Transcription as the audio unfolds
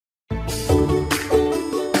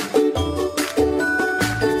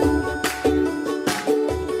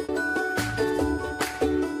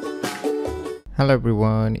Hello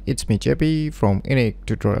everyone, it's me JP from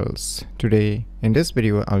UniqueTutorials. Today in this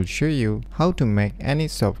video I'll show you how to make any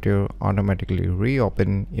software automatically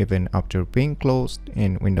reopen even after being closed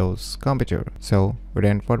in Windows computer. So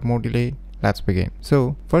without further more delay, let's begin.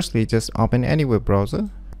 So firstly, just open any web browser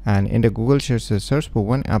and in the Google search for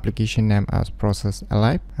one application named as Process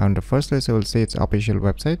Alive. On the first list you will see its official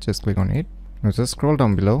website. Just click on it. Now just scroll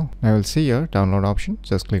down below. Now you will see your download option.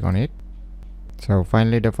 Just click on it. So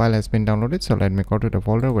finally the file has been downloaded, so let me go to the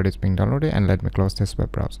folder where it's being downloaded and let me close this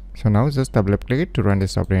web browser. So now just double click it to run the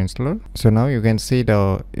software installer. So now you can see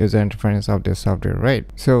the user interface of this software, right?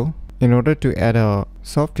 So in order to add a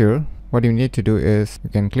software, what you need to do is you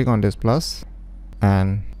can click on this plus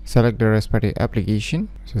and select the respective application.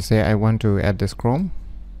 So say I want to add this Chrome.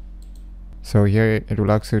 So here it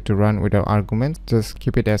will ask you to run without arguments. Just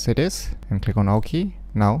keep it as it is and click on OK.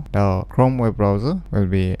 Now the Chrome web browser will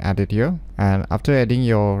be added here, and after adding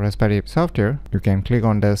your respective software you can click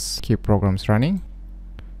on this keep programs running.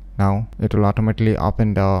 Now it will automatically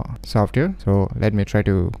open the software. So let me try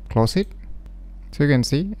to close it. So you can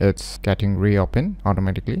see it's getting reopened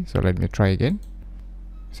automatically. So let me try again.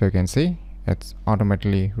 So you can see it's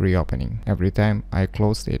automatically reopening every time I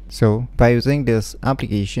closed it. So by using this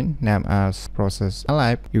application named as Process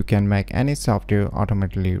Alive, you can make any software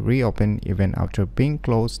automatically reopen even after being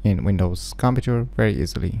closed in Windows computer very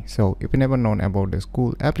easily. So if you never known about this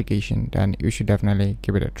cool application, then you should definitely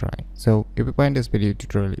give it a try. So if you find this video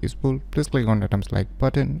tutorial useful, please click on the thumbs like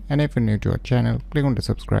button, and if you're new to our channel, click on the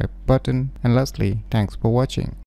subscribe button. And lastly, thanks for watching.